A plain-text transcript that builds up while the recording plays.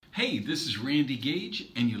Hey, this is Randy Gage,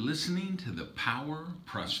 and you're listening to the Power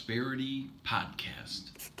Prosperity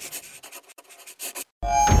Podcast.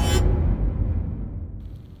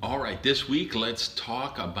 All right, this week let's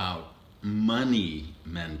talk about money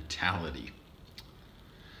mentality.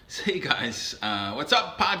 Hey guys, what's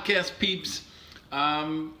up, podcast peeps?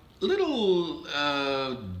 Little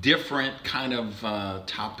different kind of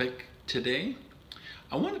topic today.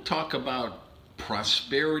 I want to talk about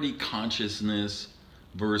prosperity consciousness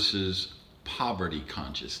versus poverty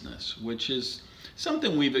consciousness, which is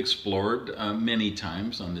something we've explored many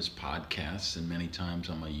times on this podcast and many times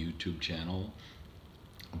on my YouTube channel,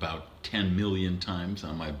 about 10 million times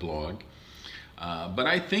on my blog. But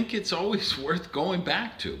I think it's always worth going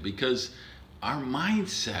back to because our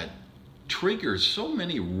mindset triggers so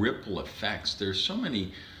many ripple effects. There's so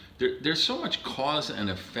much cause and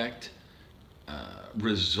effect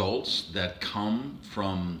results that come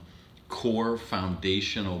from core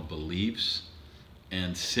foundational beliefs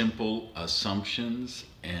and simple assumptions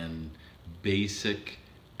and basic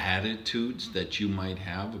attitudes that you might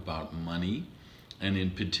have about money, and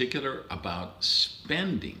in particular about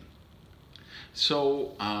spending.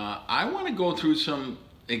 So I want to go through some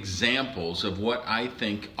examples of what I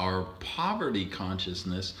think are poverty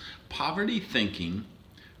consciousness, poverty thinking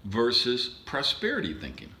versus prosperity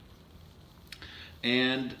thinking.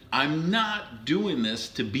 And I'm not doing this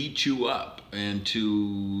to beat you up and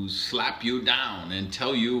to slap you down and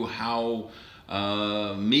tell you how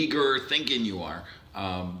meager thinking you are.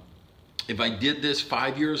 If I did this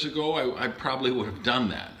 5 years ago, I probably would have done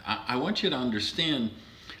that. I want you to understand,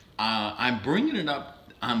 I'm bringing it up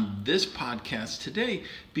on this podcast today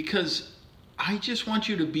because I just want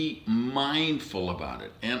you to be mindful about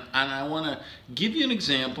it. And I want to give you an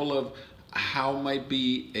example of how might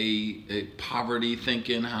be a poverty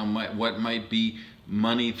thinking, what might be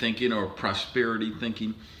money thinking or prosperity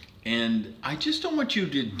thinking. And I just don't want you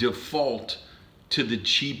to default to the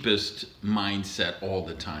cheapest mindset all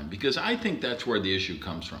the time, because I think that's where the issue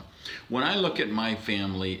comes from. When I look at my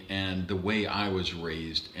family and the way I was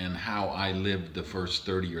raised and how I lived the first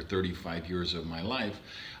 30 or 35 years of my life,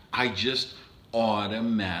 I just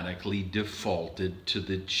automatically defaulted to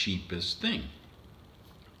the cheapest thing.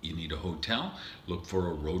 You need a hotel, look for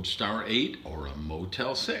a Roadstar 8 or a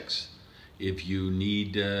Motel 6. If you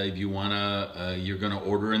need, you're gonna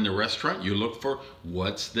order in the restaurant, you look for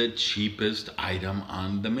what's the cheapest item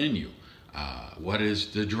on the menu. What is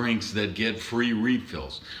the drinks that get free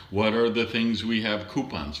refills? What are the things we have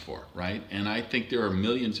coupons for, right? And I think there are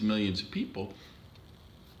millions and millions of people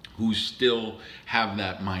who still have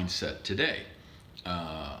that mindset today.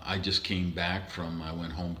 I just came back I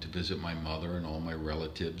went home to visit my mother and all my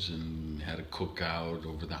relatives and had a cookout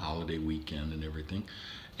over the holiday weekend and everything.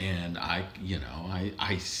 And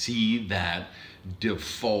I see that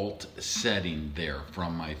default setting there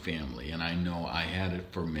from my family. And I know I had it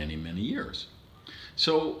for many, many years.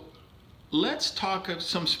 So let's talk of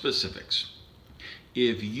some specifics.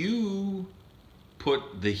 If you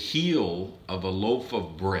put the heel of a loaf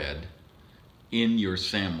of bread in your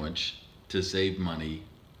sandwich to save money,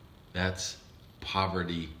 that's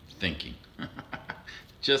poverty thinking.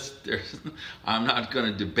 I'm not going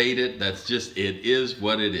to debate it. It is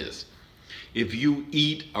what it is. If you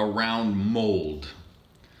eat around mold,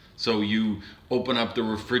 so you open up the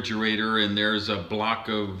refrigerator and there's a block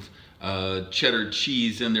of cheddar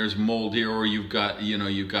cheese and there's mold here, or you've got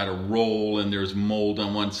a roll and there's mold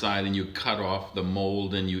on one side and you cut off the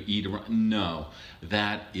mold and you eat around. No,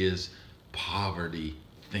 that is poverty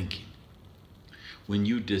thinking. When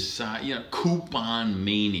you decide, coupon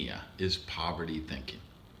mania is poverty thinking.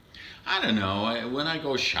 I don't know, when I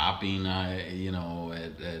go shopping,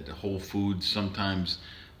 at Whole Foods, sometimes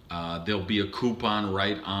there'll be a coupon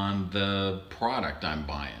right on the product I'm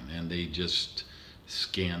buying, and they just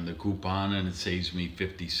scan the coupon and it saves me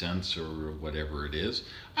 50 cents or whatever it is.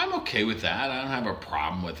 I'm okay with that. I don't have a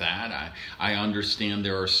problem with that. I understand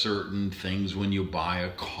there are certain things when you buy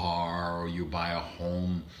a car or you buy a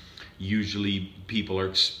home, usually people are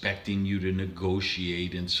expecting you to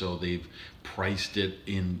negotiate, and so they've priced it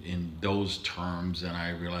in those terms, and I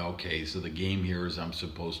realize, okay, so the game here is I'm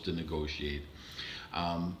supposed to negotiate.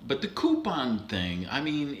 But the coupon thing,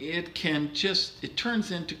 it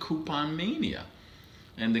turns into coupon mania.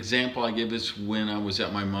 And the example I give is when I was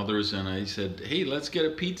at my mother's and I said, hey, let's get a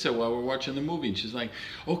pizza while we're watching the movie. And she's like,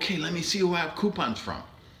 okay, let me see who I have coupons from.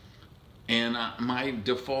 And my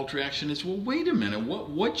default reaction is, well, wait a minute,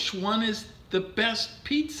 which one is the best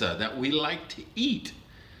pizza that we like to eat?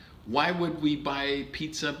 Why would we buy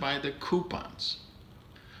pizza by the coupons?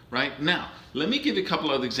 Right? Now, let me give you a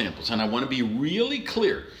couple other examples, and I want to be really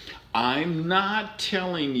clear. I'm not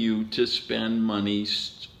telling you to spend money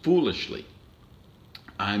foolishly.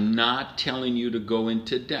 I'm not telling you to go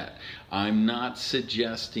into debt. I'm not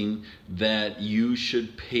suggesting that you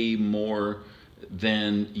should pay more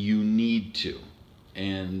than you need to.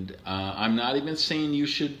 And I'm not even saying you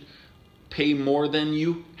should pay more than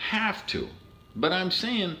you have to. But I'm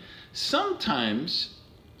saying sometimes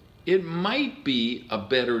it might be a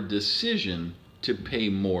better decision to pay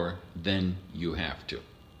more than you have to.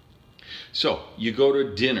 So you go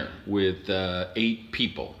to dinner with 8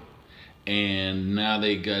 people, and now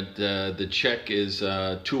they got the check is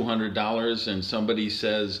 $200, and somebody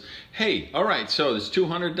says, hey, all right, so it's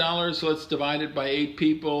 $200, let's divide it by 8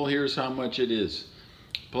 people, here's how much it is.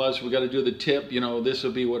 Plus we got to do the tip, this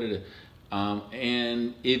will be what it is.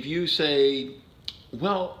 And if you say,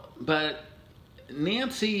 well, but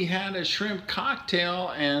Nancy had a shrimp cocktail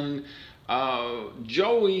and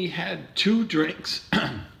Joey had 2 drinks.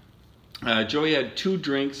 Joey had 2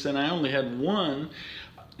 drinks and I only had 1.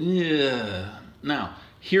 Yeah. Now,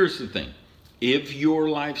 here's the thing. If your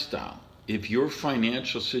lifestyle, if your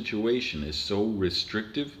financial situation is so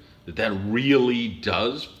restrictive that really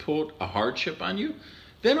does put a hardship on you,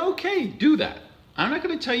 then okay, do that. I'm not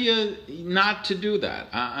going to tell you not to do that.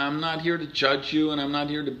 I'm not here to judge you and I'm not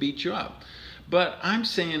here to beat you up. But I'm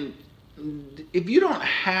saying if you don't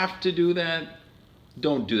have to do that,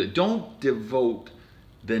 don't do that. Don't devote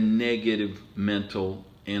the negative mental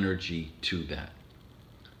energy to that.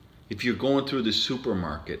 If you're going through the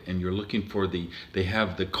supermarket and you're looking for they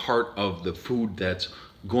have the cart of the food that's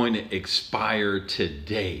going to expire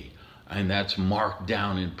today and that's marked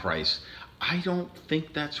down in price, I don't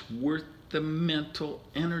think that's worth the mental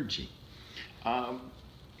energy. Now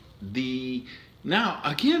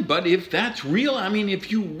again, but if that's real,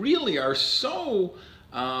 if you really are so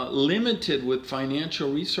limited with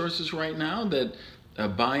financial resources right now that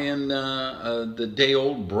buying the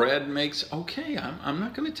day-old bread makes, okay, I'm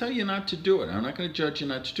not going to tell you not to do it. I'm not going to judge you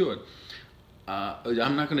not to do it.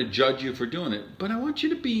 I'm not going to judge you for doing it, but I want you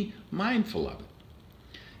to be mindful of it.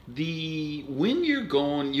 When you're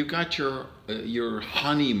going, you got your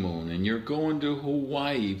honeymoon and you're going to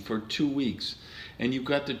Hawaii for 2 weeks, and you've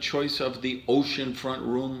got the choice of the oceanfront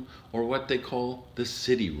room or what they call the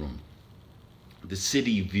city room, the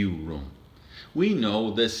city view room. We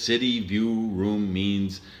know the city view room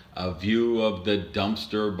means a view of the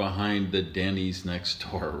dumpster behind the Denny's next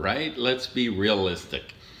door, right? Let's be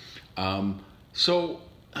realistic. So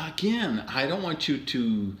again, I don't want you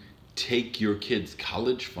to take your kids'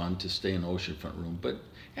 college fund to stay in an oceanfront room, but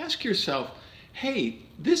ask yourself, hey,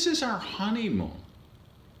 this is our honeymoon.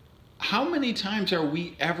 How many times are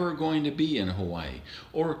we ever going to be in Hawaii?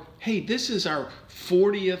 Or, hey, this is our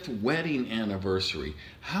 40th wedding anniversary.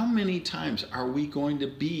 How many times are we going to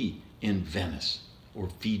be in Venice or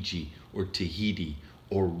Fiji or Tahiti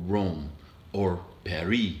or Rome or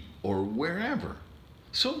Paris or wherever?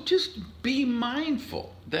 So just be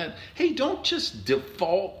mindful that, hey, don't just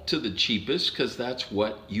default to the cheapest because that's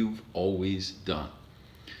what you've always done.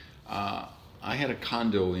 I had a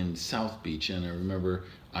condo in South Beach, and I remember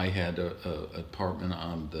I had an apartment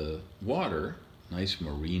on the water, nice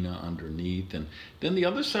marina underneath, and then the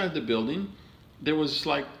other side of the building, there was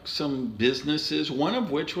like some businesses, one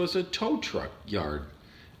of which was a tow truck yard,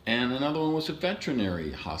 and another one was a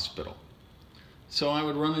veterinary hospital. So I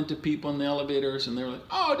would run into people in the elevators and they were like,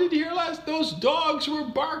 oh, did you hear last? Those dogs were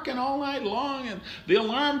barking all night long and the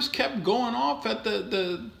alarms kept going off at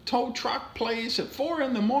the tow truck place at 4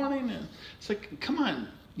 a.m. And it's like, come on,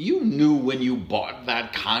 you knew when you bought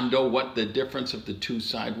that condo what the difference of the two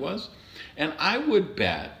sides was. And I would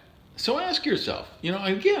bet, so ask yourself,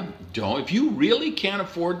 again, if you really can't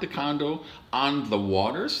afford the condo on the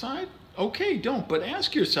water side, okay, don't. But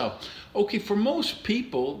ask yourself, okay, for most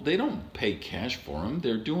people, they don't pay cash for them.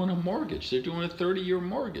 They're doing a mortgage. They're doing a 30-year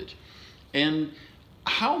mortgage. And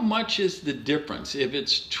how much is the difference if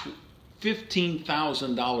it's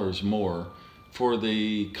 $15,000 more for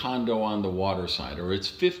the condo on the water side, or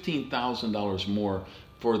it's $15,000 more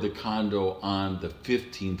for the condo on the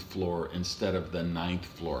 15th floor instead of the 9th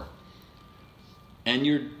floor? And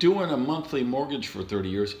you're doing a monthly mortgage for 30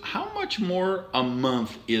 years, how much more a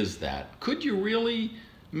month is that? Could you really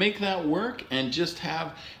make that work and just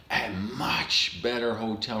have a much better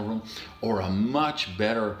hotel room or a much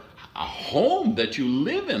better home that you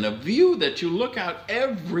live in, a view that you look out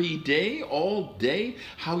every day, all day,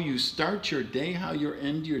 how you start your day, how you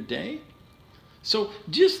end your day? So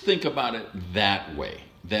just think about it that way.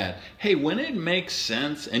 That, hey, when it makes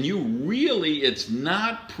sense and it's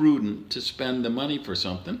not prudent to spend the money for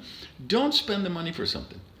something, don't spend the money for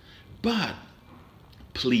something. But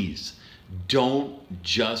please Don't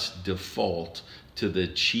just default to the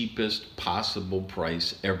cheapest possible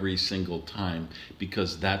price every single time,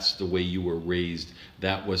 because that's the way you were raised.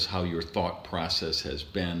 That was how your thought process has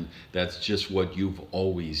been. That's just what you've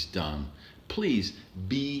always done. Please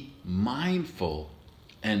be mindful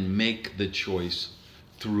and make the choice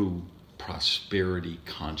through prosperity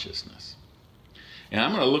consciousness. And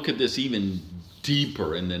I'm going to look at this even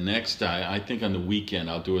deeper in the next, I think on the weekend,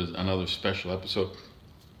 I'll do another special episode.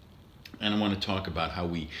 And I want to talk about how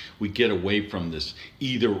we get away from this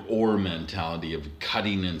either or mentality of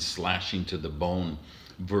cutting and slashing to the bone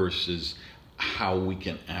versus how we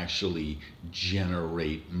can actually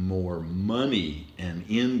generate more money and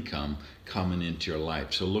income coming into your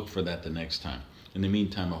life. So look for that the next time. In the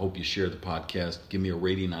meantime, I hope you share the podcast, give me a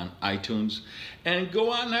rating on iTunes, and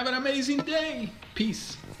go out and have an amazing day.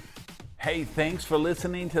 Peace. Hey, thanks for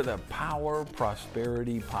listening to the Power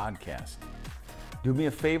Prosperity Podcast. Do me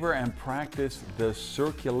a favor and practice the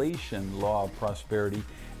circulation law of prosperity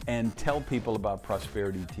and tell people about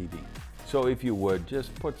Prosperity TV. So if you would,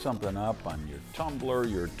 just put something up on your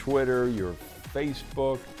Tumblr, your Twitter, your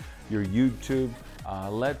Facebook, your YouTube.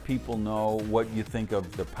 Let people know what you think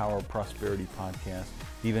of the Power of Prosperity podcast.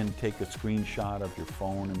 Even take a screenshot of your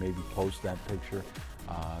phone and maybe post that picture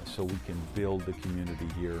so we can build the community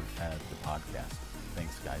here at the podcast.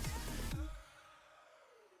 Thanks, guys.